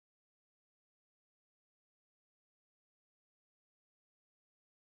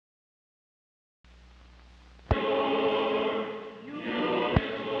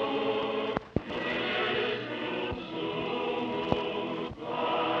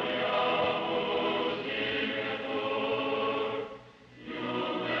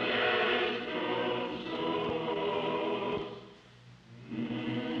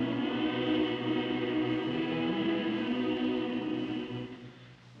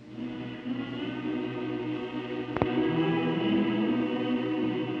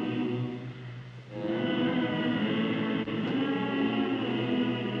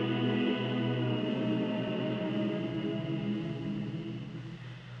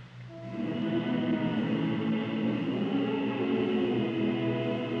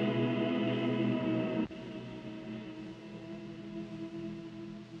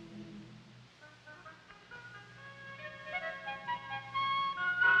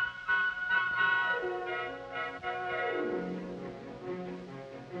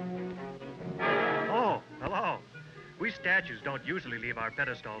We statues don't usually leave our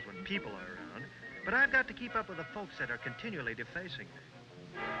pedestals when people are around, but I've got to keep up with the folks that are continually defacing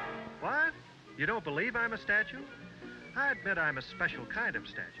me. What? You don't believe I'm a statue? I admit I'm a special kind of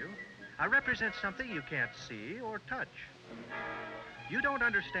statue. I represent something you can't see or touch. You don't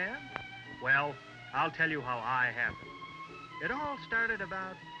understand? Well, I'll tell you how I happened. It all started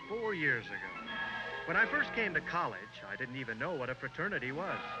about 4 years ago. When I first came to college, I didn't even know what a fraternity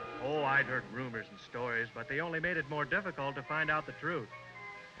was. Oh, I'd heard rumors and stories, but they only made it more difficult to find out the truth.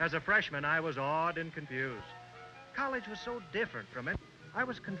 As a freshman, I was awed and confused. College was so different from it. I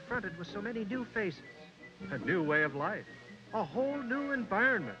was confronted with so many new faces, a new way of life, a whole new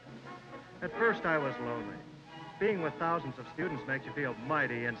environment. At first, I was lonely. Being with thousands of students makes you feel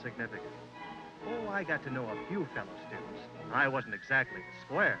mighty insignificant. Oh, I got to know a few fellow students. I wasn't exactly the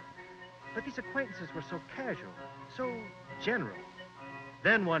square, but these acquaintances were so casual, so general.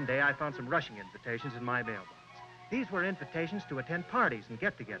 Then one day, I found some rushing invitations in my mailbox. These were invitations to attend parties and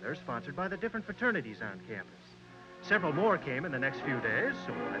get-togethers sponsored by the different fraternities on campus. Several more came in the next few days,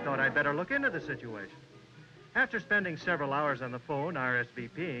 so I thought I'd better look into the situation. After spending several hours on the phone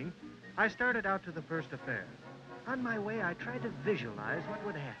RSVPing, I started out to the first affair. On my way, I tried to visualize what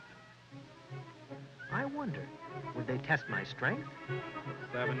would happen. I wondered, would they test my strength?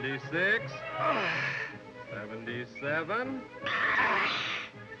 76. 77.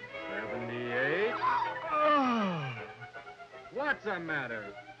 78. What's the matter?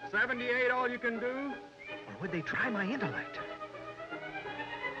 78 all you can do? Or would they try my intellect?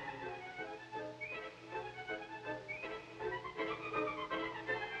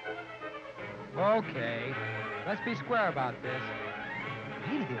 Okay, let's be square about this.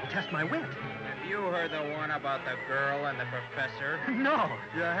 Maybe they'll test my wit. Have you heard the one about the girl and the professor? No.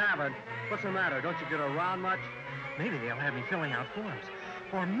 You haven't. What's the matter? Don't you get around much? Maybe they'll have me filling out forms.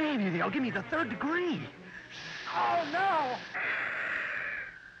 Or maybe they'll give me the 3rd degree. Oh, no!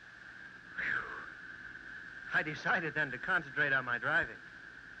 I decided then to concentrate on my driving.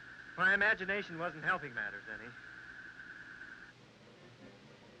 My imagination wasn't helping matters any.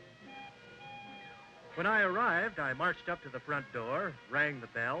 When I arrived, I marched up to the front door, rang the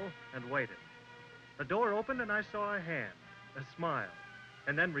bell, and waited. The door opened and I saw a hand, a smile,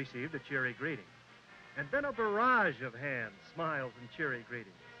 and then received a cheery greeting. And then a barrage of hands, smiles, and cheery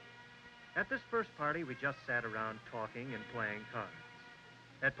greetings. At this first party, we just sat around talking and playing cards.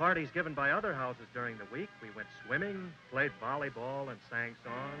 At parties given by other houses during the week, we went swimming, played volleyball, and sang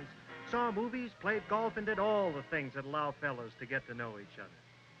songs, saw movies, played golf, and did all the things that allow fellows to get to know each other.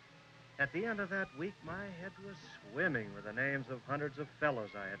 At the end of that week, my head was swimming with the names of hundreds of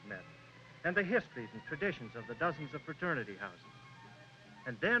fellows I had met, and the histories and traditions of the dozens of fraternity houses.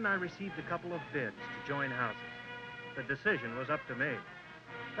 And then I received a couple of bids to join houses. The decision was up to me.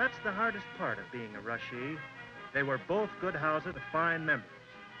 That's the hardest part of being a rushee. They were both good houses with fine members.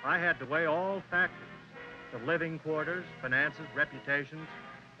 I had to weigh all factors, the living quarters, finances, reputations,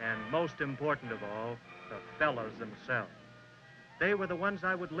 and most important of all, the fellows themselves. They were the ones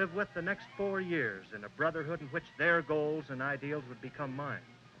I would live with the next 4 years in a brotherhood in which their goals and ideals would become mine.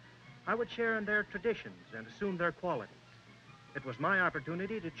 I would share in their traditions and assume their qualities. It was my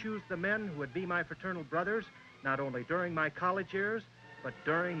opportunity to choose the men who would be my fraternal brothers, not only during my college years, but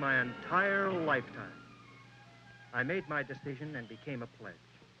during my entire lifetime. I made my decision and became a pledge.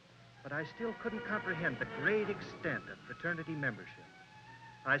 But I still couldn't comprehend the great extent of fraternity membership.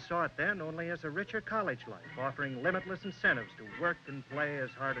 I saw it then only as a richer college life, offering limitless incentives to work and play as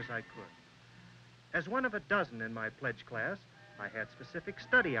hard as I could. As one of a dozen in my pledge class, I had specific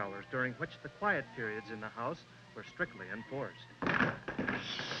study hours during which the quiet periods in the house were strictly enforced.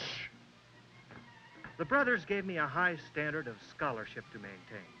 The brothers gave me a high standard of scholarship to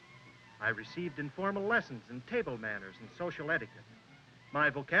maintain. I received informal lessons in table manners and social etiquette. My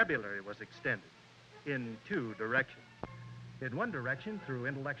vocabulary was extended in 2 directions. In one direction, through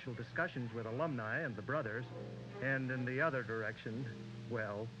intellectual discussions with alumni and the brothers, and in the other direction,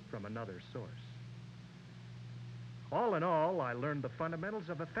 well, from another source. All in all, I learned the fundamentals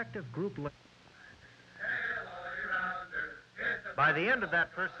of effective group living. By the end of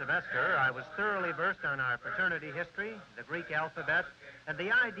that first semester, I was thoroughly versed on our fraternity history, the Greek alphabet, and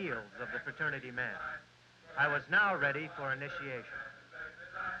the ideals of the fraternity man. I was now ready for initiation.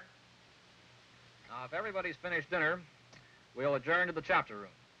 Now, if everybody's finished dinner, we'll adjourn to the chapter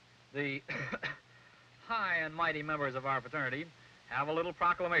room. The high and mighty members of our fraternity have a little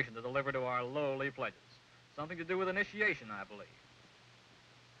proclamation to deliver to our lowly pledges. Something to do with initiation, I believe.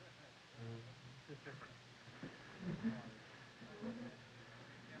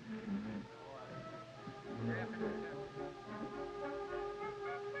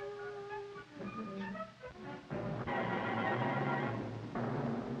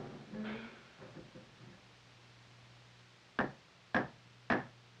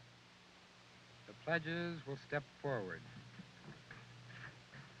 pledges will step forward.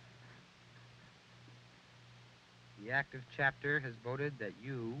 The active chapter has voted that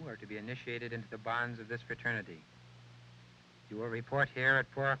you are to be initiated into the bonds of this fraternity. You will report here at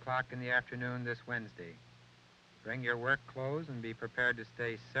 4 o'clock in the afternoon this Wednesday. Bring your work clothes and be prepared to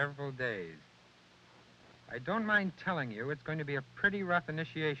stay several days. I don't mind telling you it's going to be a pretty rough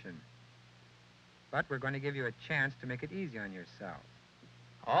initiation. But we're going to give you a chance to make it easy on yourself.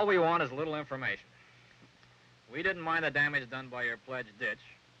 All we want is a little information. We didn't mind the damage done by your pledge ditch.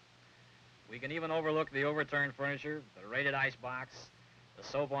 We can even overlook the overturned furniture, the raided icebox, the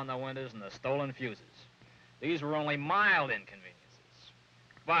soap on the windows, and the stolen fuses. These were only mild inconveniences.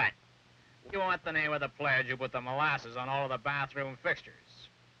 But we want the name of the pledge who put the molasses on all of the bathroom fixtures.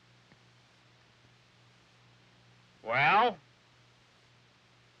 Well?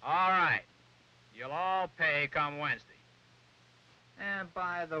 All right. You'll all pay come Wednesday. And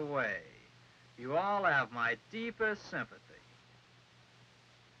by the way, you all have my deepest sympathy.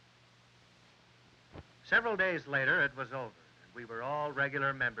 Several days later, it was over, and we were all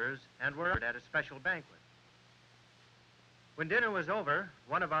regular members and were at a special banquet. When dinner was over,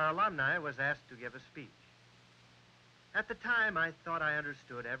 one of our alumni was asked to give a speech. At the time, I thought I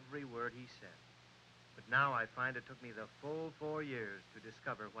understood every word he said. But now I find it took me the full 4 years to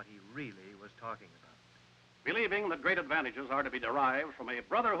discover what he really was talking about. Believing that great advantages are to be derived from a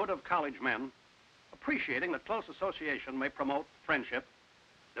brotherhood of college men, appreciating that close association may promote friendship,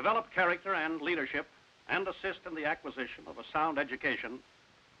 develop character and leadership, and assist in the acquisition of a sound education,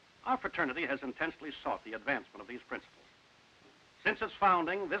 our fraternity has intensely sought the advancement of these principles. Since its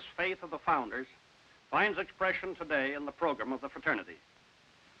founding, this faith of the founders finds expression today in the program of the fraternity,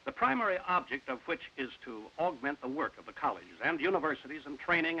 the primary object of which is to augment the work of the colleges and universities in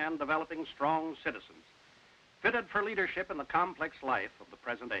training and developing strong citizens, fitted for leadership in the complex life of the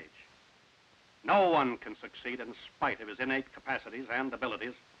present age. No one can succeed in spite of his innate capacities and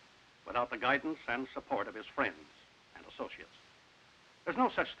abilities without the guidance and support of his friends and associates. There's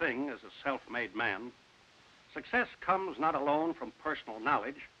no such thing as a self-made man. Success comes not alone from personal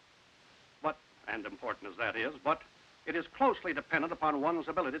knowledge, but, and important as that is, but it is closely dependent upon one's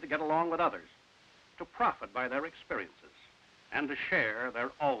ability to get along with others, to profit by their experiences, and to share their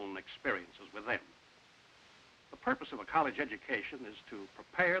own experiences with them. The purpose of a college education is to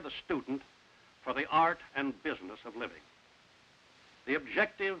prepare the student for the art and business of living. The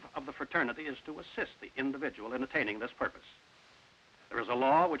objective of the fraternity is to assist the individual in attaining this purpose. There is a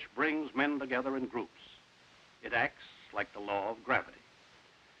law which brings men together in groups. It acts like the law of gravity.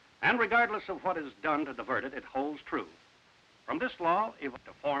 And regardless of what is done to divert it, it holds true. From this law, it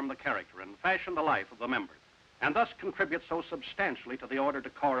to form the character and fashion the life of the members, and thus contribute so substantially to the order,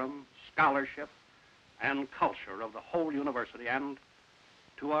 decorum, scholarship, and culture of the whole university. And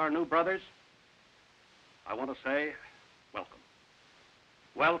to our new brothers, I want to say, welcome.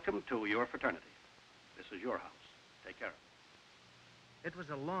 Welcome to your fraternity. This is your house. Take care of it. It was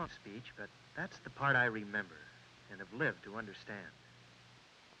a long speech, but that's the part I remember and have lived to understand.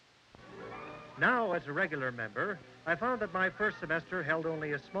 Now, as a regular member, I found that my first semester held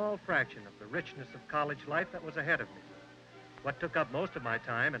only a small fraction of the richness of college life that was ahead of me. What took up most of my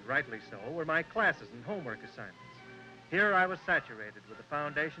time, and rightly so, were my classes and homework assignments. Here I was saturated with the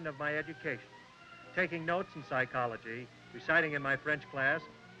foundation of my education, taking notes in psychology, reciting in my French class,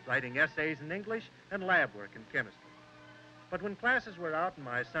 writing essays in English, and lab work in chemistry. But when classes were out and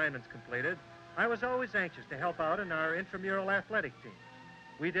my assignments completed, I was always anxious to help out in our intramural athletic teams.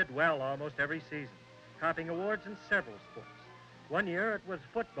 We did well almost every season, topping awards in several sports. One year it was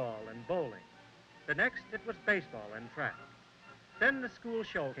football and bowling. The next it was baseball and track. Then the school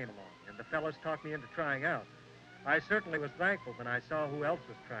show came along, and the fellows talked me into trying out. I certainly was thankful when I saw who else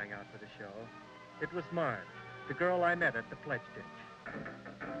was trying out for the show. It was Marge, the girl I met at the pledge ditch.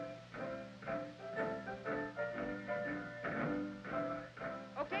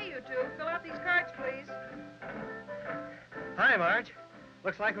 Okay, you two, fill out these cards, please. Hi, Marge.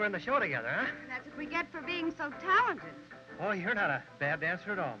 Looks like we're in the show together, huh? That's what we get for being so talented. Oh, you're not a bad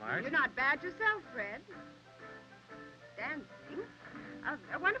dancer at all, Marge. You're not bad yourself, Fred. Dancing?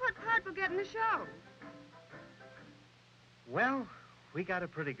 I wonder what part we'll get in the show. Well, we got a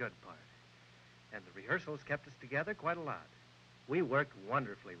pretty good part. And the rehearsals kept us together quite a lot. We worked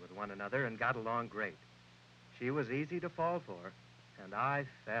wonderfully with one another and got along great. She was easy to fall for, and I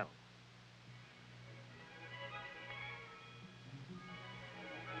fell.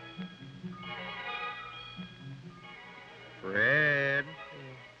 Fred,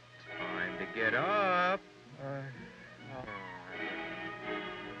 it's time to get up.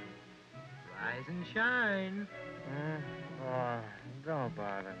 Rise and shine. Oh, don't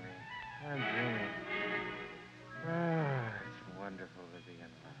bother me. I'm dreaming. Ah, it's wonderful to be in love.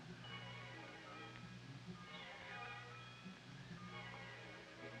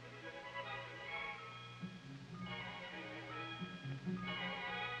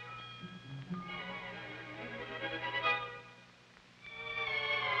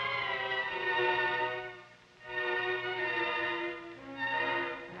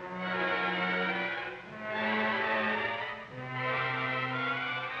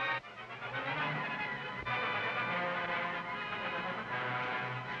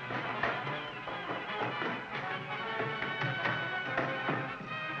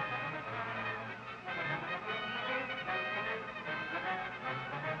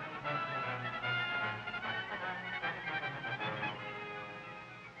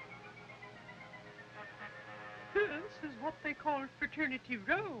 This is what they call fraternity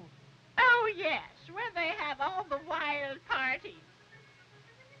row. Oh, yes, where they have all the wild parties.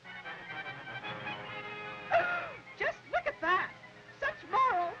 Just look at that. Such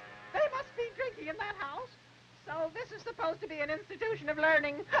morals. They must be drinking in that house. So this is supposed to be an institution of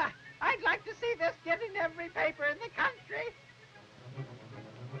learning. Ha! I'd like to see this get in every paper in the country.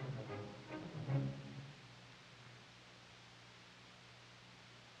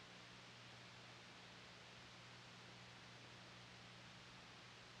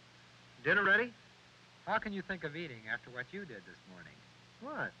 Dinner ready? How can you think of eating after what you did this morning?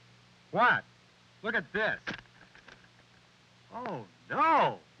 What? What? Look at this. Oh,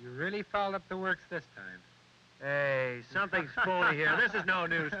 no. You really fouled up the works this time. Hey, something's phony here. This is no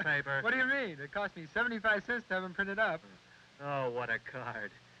newspaper. What do you mean? It cost me 75 cents to have them printed up. Oh, what a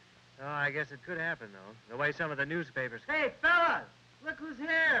card. Oh, I guess it could happen, though. The way some of the newspapers... Hey, fellas! Look who's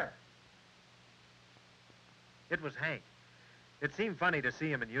here! It was Hank. It seemed funny to see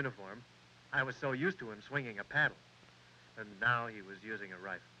him in uniform. I was so used to him swinging a paddle. And now he was using a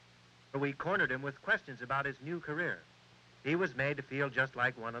rifle. We cornered him with questions about his new career. He was made to feel just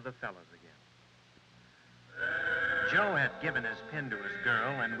like one of the fellas again. Joe had given his pin to his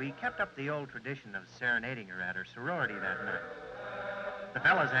girl, and we kept up the old tradition of serenading her at her sorority that night. The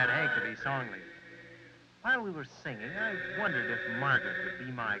fellas had Hank to be song leader. While we were singing, I wondered if Margaret would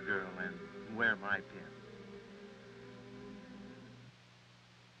be my girl and wear my pin.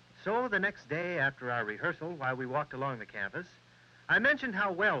 So the next day after our rehearsal, while we walked along the campus, I mentioned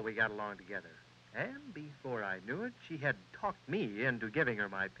how well we got along together. And before I knew it, she had talked me into giving her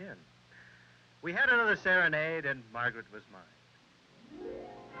my pin. We had another serenade, and Margaret was mine.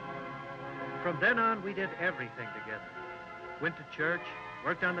 From then on, we did everything together. Went to church,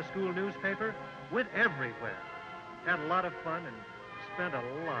 worked on the school newspaper, went everywhere. Had a lot of fun and spent a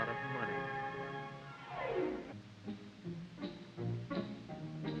lot of money.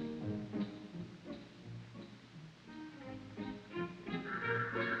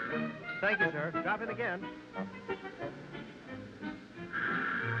 Thank you, sir. Drop in again.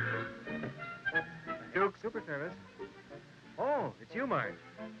 Duke, super service. Oh, it's you, Marge.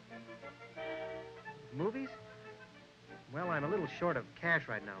 Movies? Well, I'm a little short of cash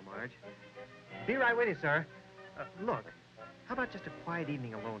right now, Marge. Be right with you, sir. Look, how about just a quiet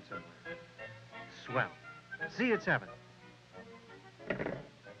evening alone somewhere? Swell. See you at 7.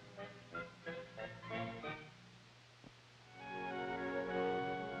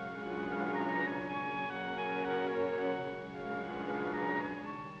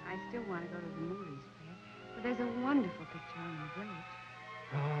 I still want to go to the movies, Fred. But there's a wonderful picture on the village.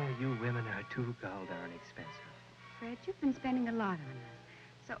 Oh, you women are too gall darn expensive. Fred, you've been spending a lot on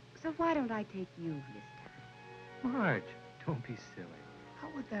us. So why don't I take you this time? Marge, don't be silly. How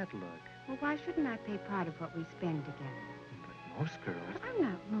would that look? Well, why shouldn't I pay part of what we spend together? But most girls... I'm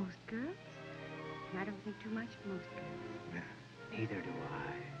not most girls. And I don't think too much of most girls. Neither do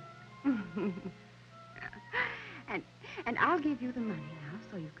I. And I'll give you the money now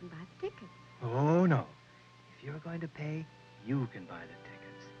so you can buy the tickets. Oh, no. If you're going to pay, you can buy the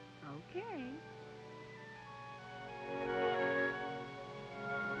tickets. Okay.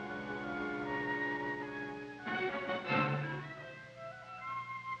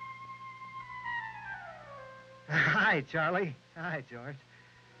 Hi, Charlie. Hi, George.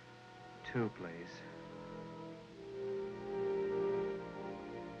 2, please.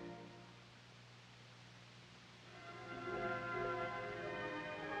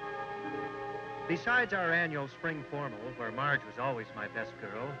 Besides our annual spring formal, where Marge was always my best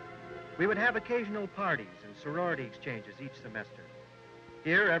girl, we would have occasional parties and sorority exchanges each semester.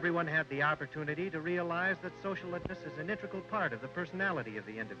 Here, everyone had the opportunity to realize that social fitness is an integral part of the personality of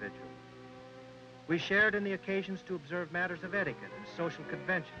the individual. We shared in the occasions to observe matters of etiquette and social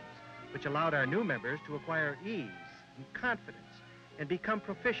conventions, which allowed our new members to acquire ease and confidence and become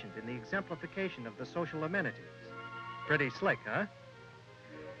proficient in the exemplification of the social amenities. Pretty slick, huh?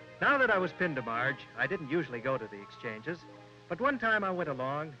 Now that I was pinned to Marge, I didn't usually go to the exchanges, but one time I went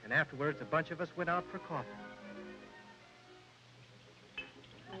along, and afterwards a bunch of us went out for coffee.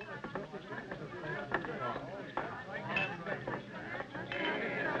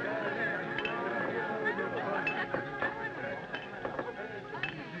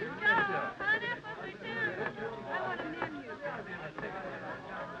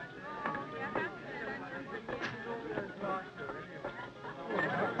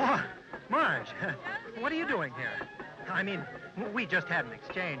 Oh, Marge, what are you doing here? I mean, we just had an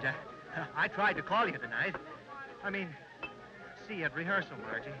exchange. I tried to call you tonight. See you at rehearsal,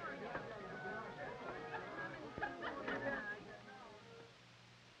 Margie.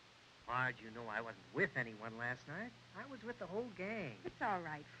 Marge, you know I wasn't with anyone last night. I was with the whole gang. It's all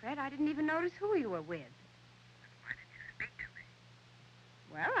right, Fred. I didn't even notice who you were with. Why didn't you speak to me?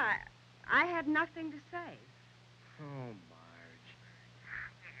 Well, I had nothing to say. Oh, Marge.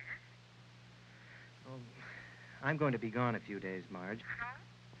 Yes? Oh, I'm going to be gone a few days, Marge.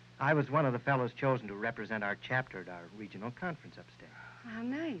 I was one of the fellows chosen to represent our chapter at our regional conference upstate. How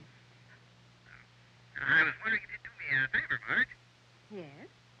nice. I was wondering if you'd do me a favor, Marge. Yes?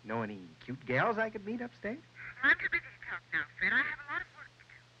 Know any cute gals I could meet upstate? I'm too busy to talk now, Fred. I have a lot of work to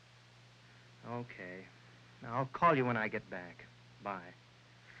do. Okay. I'll call you when I get back. Bye.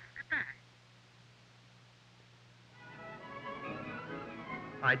 Goodbye.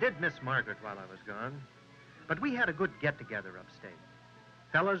 I did miss Margaret while I was gone, but we had a good get-together upstate.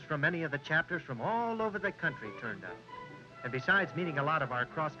 Fellows from many of the chapters from all over the country turned out. And besides meeting a lot of our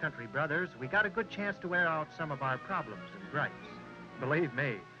cross-country brothers, we got a good chance to air out some of our problems and gripes. Believe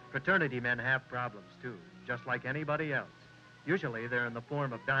me, fraternity men have problems, too, just like anybody else. Usually they're in the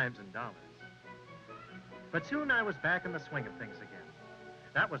form of dimes and dollars. But soon I was back in the swing of things again.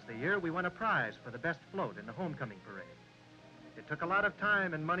 That was the year we won a prize for the best float in the homecoming parade. It took a lot of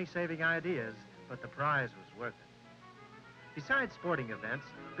time and money-saving ideas, but the prize was worth it. Besides sporting events,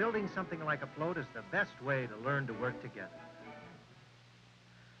 building something like a float is the best way to learn to work together.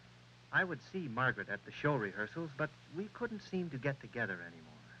 I would see Margaret at the show rehearsals, but we couldn't seem to get together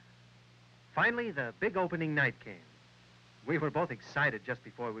anymore. Finally, the big opening night came. We were both excited just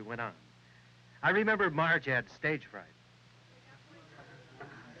before we went on. I remember Marge had stage fright.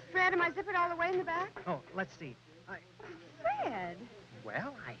 Fred, am I zippered all the way in the back? Oh, let's see. Fred.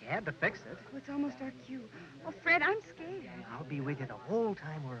 Well, I had to fix it. Oh, it's almost our cue. Oh, Fred, I'm scared. I'll be with you the whole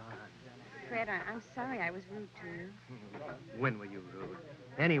time we're on. Fred, I'm sorry I was rude to you. When were you rude?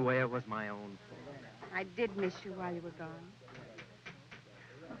 Anyway, it was my own fault. I did miss you while you were gone.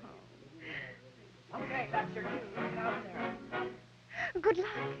 Okay, that's your cue. Get out there. Good luck.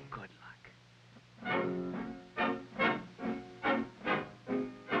 Good luck.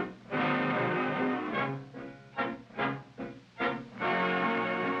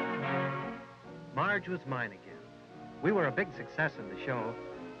 Marge was mine again. We were a big success in the show,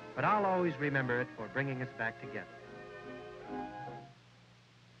 but I'll always remember it for bringing us back together.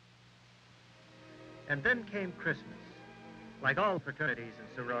 And then came Christmas. Like all fraternities and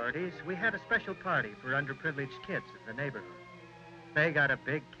sororities, we had a special party for underprivileged kids in the neighborhood. They got a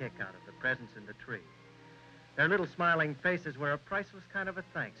big kick out of the presents in the tree. Their little smiling faces were a priceless kind of a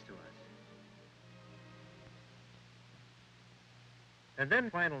thanks to us. And then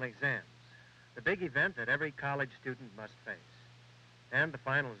final exams, the big event that every college student must face. And the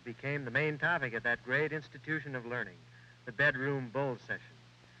finals became the main topic at that great institution of learning, the bedroom bull session.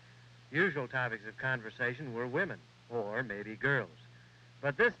 Usual topics of conversation were women, or maybe girls.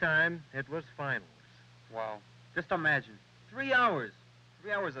 But this time, it was finals. Wow. Just imagine. 3 hours.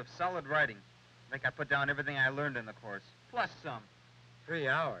 3 hours of solid writing. I think I put down everything I learned in the course, plus some. 3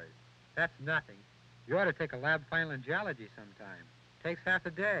 hours? That's nothing. You ought to take a lab final in geology sometime. Takes half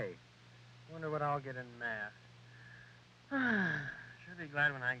a day. Wonder what I'll get in math. Sure be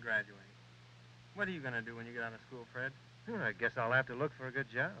glad when I graduate. What are you going to do when you get out of school, Fred? I guess I'll have to look for a good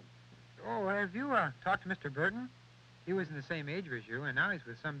job. Oh, have you talked to Mr. Burton? He was in the same age as you, and now he's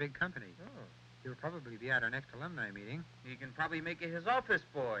with some big company. Oh. He'll probably be at our next alumni meeting. He can probably make it his office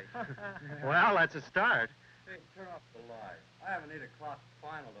boy. Well, that's a start. Hey, turn off the light. I have an 8 o'clock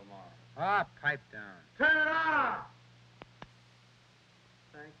final tomorrow. Ah, pipe down. Turn it off!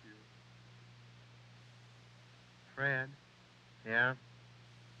 Thank you. Fred? Yeah?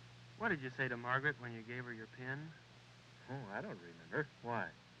 What did you say to Margaret when you gave her your pin? Oh, I don't remember. Why?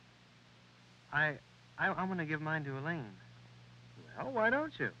 I want to give mine to Elaine. Well, why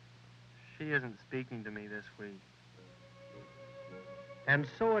don't you? She isn't speaking to me this week. And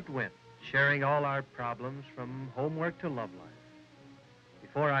so it went, sharing all our problems from homework to love life.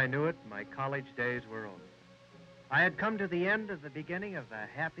 Before I knew it, my college days were over. I had come to the end of the beginning of the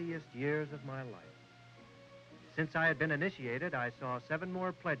happiest years of my life. Since I had been initiated, I saw 7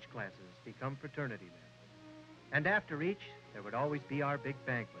 more pledge classes become fraternity men. And after each, there would always be our big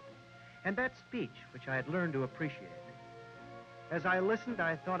banquet, and that speech which I had learned to appreciate. As I listened,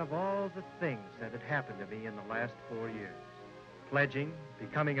 I thought of all the things that had happened to me in the last 4 years. Pledging,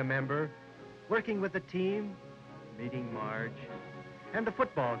 becoming a member, working with the team, meeting Marge, and the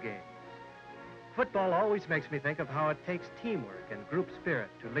football games. Football always makes me think of how it takes teamwork and group spirit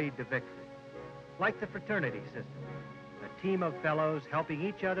to lead to victory. Like the fraternity system, a team of fellows helping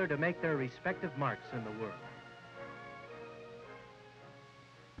each other to make their respective marks in the world.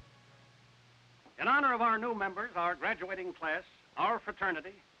 In honor of our new members, our graduating class, our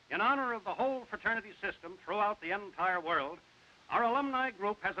fraternity, in honor of the whole fraternity system throughout the entire world, our alumni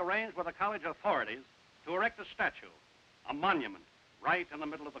group has arranged with the college authorities to erect a statue, a monument, right in the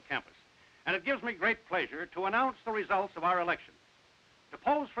middle of the campus. And it gives me great pleasure to announce the results of our election. To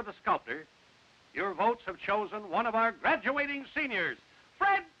pose for the sculptor, your votes have chosen one of our graduating seniors,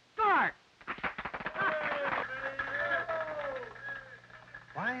 Fred Clark.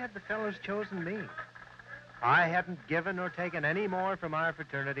 Why had the fellows chosen me? I hadn't given or taken any more from our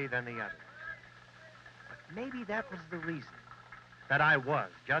fraternity than the others. But maybe that was the reason, that I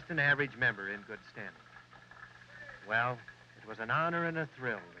was just an average member in good standing. Well, it was an honor and a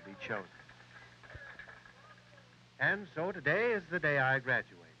thrill to be chosen. And so today is the day I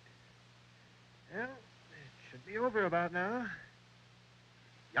graduate. Well, it should be over about now.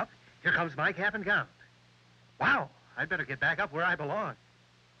 Yup, here comes my cap and gown. Wow, I'd better get back up where I belong.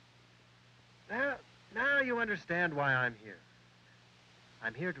 Well, now you understand why I'm here.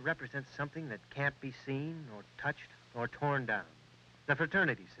 I'm here to represent something that can't be seen or touched or torn down. The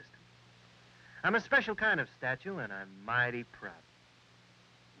fraternity system. I'm a special kind of statue, and I'm mighty proud.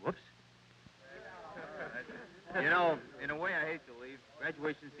 Whoops. You know, in a way, I hate to leave.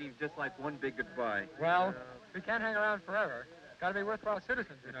 Graduation seems just like one big goodbye. Well, we can't hang around forever. Gotta be worthwhile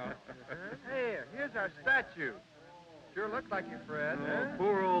citizens, you know. Hey, here's our statue. Sure looks like you, Fred. Oh,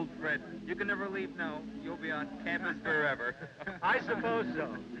 poor old Fred. You can never leave now. You'll be on campus forever. I suppose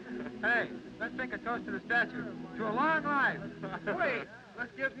so. Hey, let's make a toast to the statue. To a long life. Wait,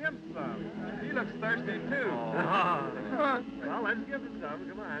 let's give him some. He looks thirsty, too. Oh. Well, let's give him some.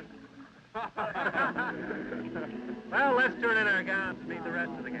 Come on. Well, let's turn in our gowns and meet the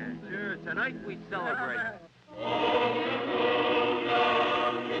rest of the gang. Sure, tonight we celebrate.